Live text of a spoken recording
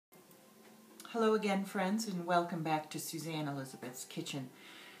Hello again, friends, and welcome back to Suzanne Elizabeth's Kitchen.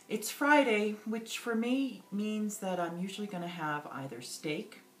 It's Friday, which for me means that I'm usually going to have either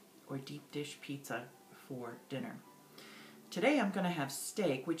steak or deep dish pizza for dinner. Today I'm going to have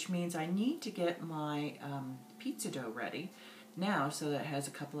steak, which means I need to get my pizza dough ready now so that it has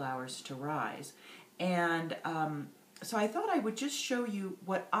a couple hours to rise. And so I thought I would just show you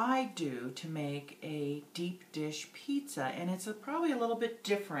what I do to make a deep dish pizza, and it's probably a little bit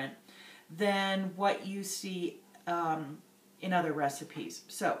different than what you see in other recipes.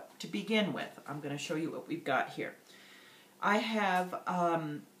 So to begin with, I'm going to show you what we've got here. I have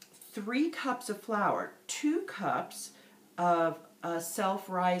 3 cups of flour, 2 cups of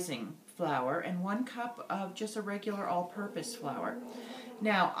self-rising flour, and 1 cup of just a regular all-purpose flour.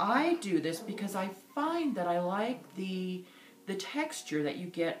 Now I do this because I find that I like the texture that you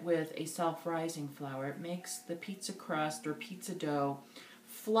get with a self-rising flour. It makes the pizza crust or pizza dough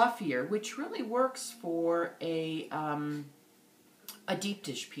fluffier, which really works for a deep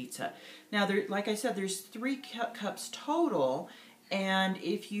dish pizza. Now, like I said, there's 3 cups total, and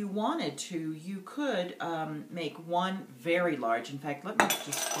if you wanted to, you could make 1 very large. In fact, let me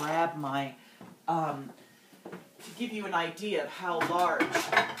just grab my, to give you an idea of how large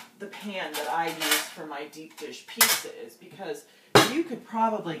the pan that I use for my deep dish pizza is, because you could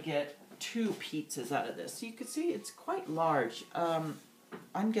probably get 2 pizzas out of this. So you can see it's quite large.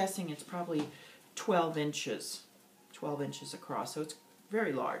 I'm guessing it's probably 12 inches across, so it's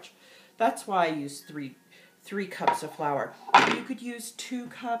very large. That's why I use three cups of flour. You could use 2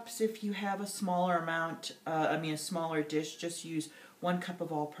 cups if you have a smaller amount, a smaller dish. Just use 1 cup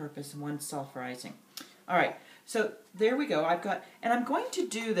of all-purpose and 1 self-rising. All right, so there we go. And I'm going to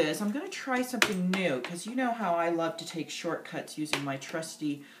do this. I'm going to try something new, because you know how I love to take shortcuts using my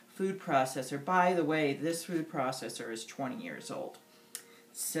trusty food processor. By the way, this food processor is 20 years old.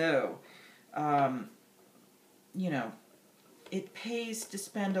 So, you know, it pays to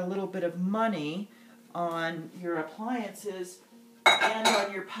spend a little bit of money on your appliances and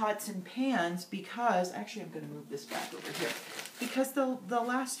on your pots and pans, because, actually I'm going to move this back over here, because they'll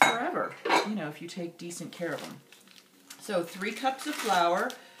last forever, you know, if you take decent care of them. So 3 cups of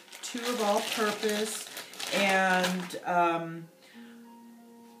flour, 2 of all-purpose, and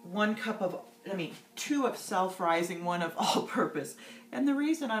 1 cup of 2 of self-rising, 1 of all-purpose. And the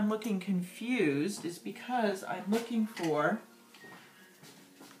reason I'm looking confused is because I'm looking for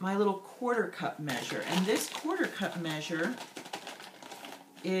my little 1/4 cup measure. And this 1/4 cup measure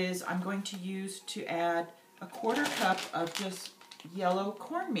is I'm going to use to add a 1/4 cup of just yellow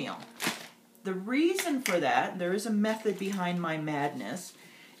cornmeal. The reason for that, there is a method behind my madness,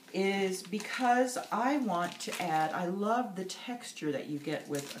 is because I want to add, I love the texture that you get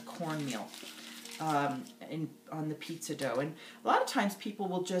with a cornmeal on the pizza dough. And a lot of times people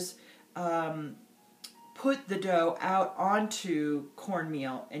will just put the dough out onto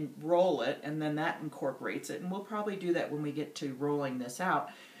cornmeal and roll it, and then that incorporates it. And we'll probably do that when we get to rolling this out.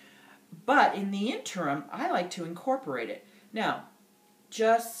 But in the interim, I like to incorporate it. Now,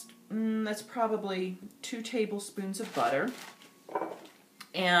 just, that's probably 2 tablespoons of butter.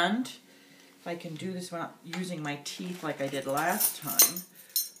 And if I can do this without using my teeth like I did last time,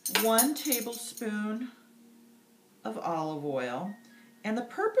 1 tablespoon of olive oil. And the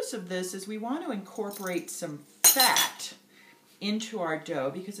purpose of this is we want to incorporate some fat into our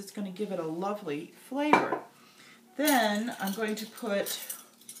dough because it's going to give it a lovely flavor. Then I'm going to put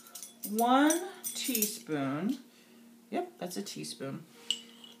 1 teaspoon, yep, that's a teaspoon.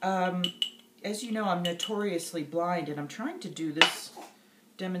 As you know, I'm notoriously blind, and I'm trying to do this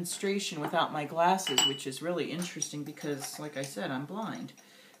demonstration without my glasses, which is really interesting because, like I said, I'm blind.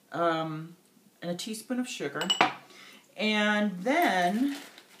 And a teaspoon of sugar, and then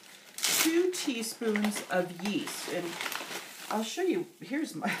 2 teaspoons of yeast. And I'll show you,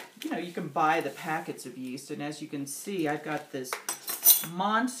 here's my, you can buy the packets of yeast, and as you can see, I've got this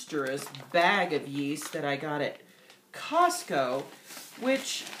monstrous bag of yeast that I got at Costco,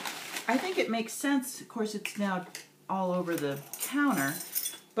 which I think it makes sense. Of course, it's now all over the counter.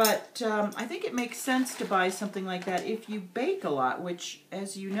 But I think it makes sense to buy something like that if you bake a lot, which,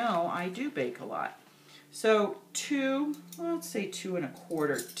 as you know, I do bake a lot. So let's say 2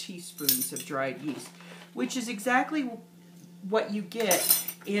 1/4 teaspoons of dried yeast, which is exactly what you get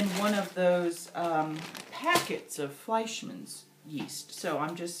in one of those packets of Fleischmann's yeast. So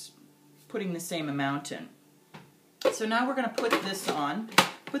I'm just putting the same amount in. So now we're going to put this on,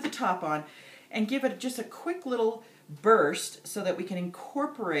 put the top on, and give it just a quick little burst so that we can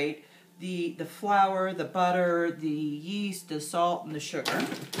incorporate the flour, the butter, the yeast, the salt, and the sugar.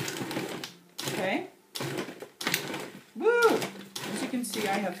 Okay? Woo! As you can see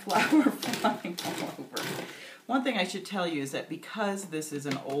I have flour flying all over. One thing I should tell you is that because this is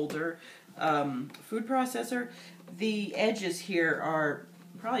an older food processor, the edges here are,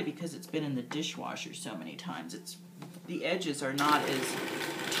 probably because it's been in the dishwasher so many times, the edges are not as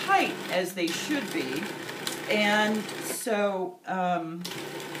tight as they should be. And so,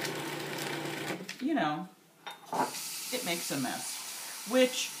 you know, it makes a mess.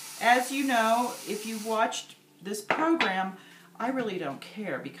 Which, as you know, if you've watched this program, I really don't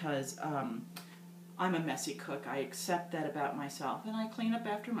care because I'm a messy cook. I accept that about myself, and I clean up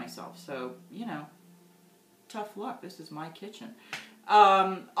after myself. So, you know, tough luck. This is my kitchen.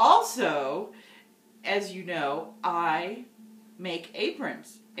 Also, as you know, I make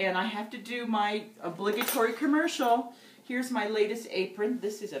aprons, and I have to do my obligatory commercial. Here's my latest apron.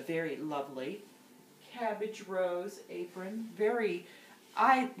 This is a very lovely cabbage rose apron.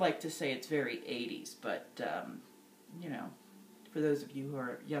 I like to say it's very 80s, but, you know, for those of you who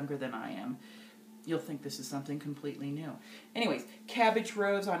are younger than I am, you'll think this is something completely new. Anyways, cabbage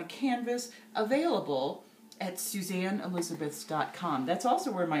rose on a canvas, available at SuzanneElizabeths.com. That's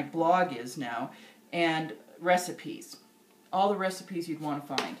also where my blog is now, and recipes. All the recipes you'd want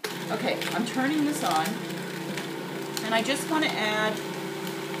to find. Okay, I'm turning this on, and I just want to add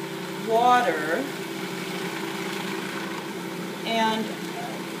water. And,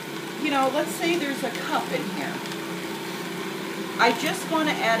 you know, let's say there's a cup in here. I just want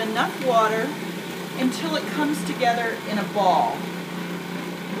to add enough water until it comes together in a ball,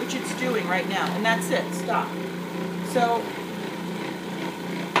 which it's doing right now. And that's it. Stop. So,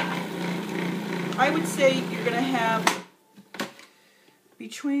 I would say you're going to have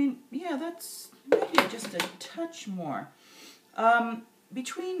between, yeah, that's maybe just a touch more.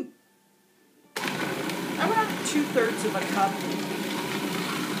 Between around 2/3 of a cup.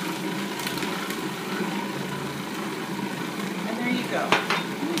 And there you go.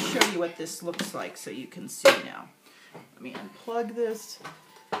 Let me show you what this looks like so you can see now. Let me unplug this.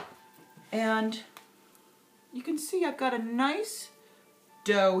 And you can see I've got a nice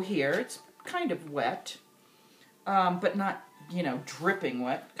dough here. It's kind of wet, but not, you know, dripping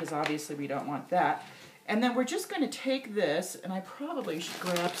wet, because obviously we don't want that. And then we're just going to take this, and I probably should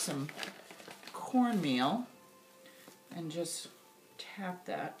grab some cornmeal and just tap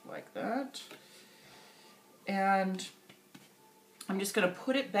that like that. And I'm just going to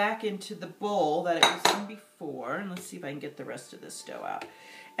put it back into the bowl that it was in before, and let's see if I can get the rest of this dough out.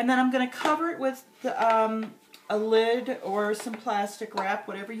 And then I'm going to cover it with the, a lid or some plastic wrap,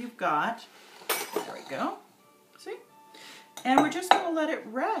 whatever you've got. There we go. See? And we're just going to let it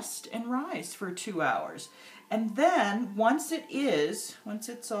rest and rise for 2 hours. And then once it's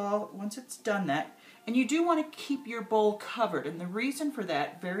done that, and you do want to keep your bowl covered. And the reason for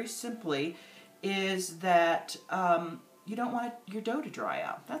that, very simply, is that you don't want your dough to dry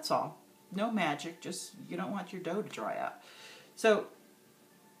out. That's all. No magic, just you don't want your dough to dry out. So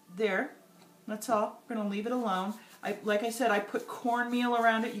there, that's all. We're going to leave it alone. Like I said, I put cornmeal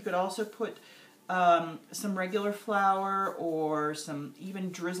around it. You could also put some regular flour, or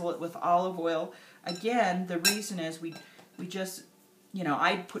even drizzle it with olive oil. Again, the reason is we just, you know,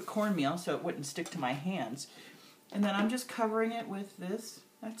 I put cornmeal so it wouldn't stick to my hands. And then I'm just covering it with this.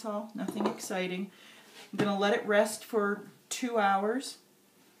 That's all. Nothing exciting. I'm going to let it rest for 2 hours.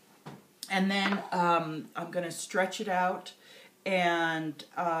 And then I'm going to stretch it out and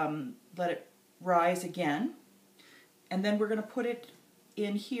let it rise again. And then we're going to put it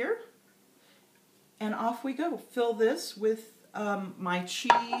in here. And off we go. Fill this with my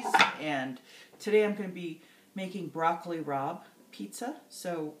cheese, and today I'm going to be making broccoli rabe pizza.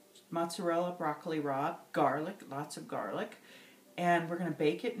 So mozzarella, broccoli rabe, garlic, lots of garlic. And we're going to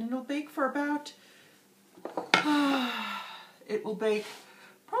bake it, and it'll bake for about, it will bake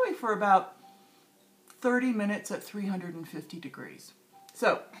probably for about 30 minutes at 350 degrees.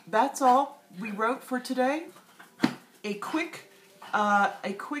 So that's all we wrote for today. A quick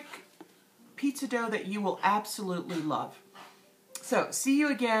pizza dough that you will absolutely love. So, see you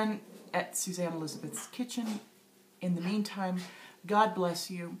again at Suzanne Elizabeth's Kitchen. In the meantime, God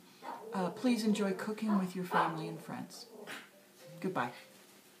bless you. Please enjoy cooking with your family and friends. Goodbye.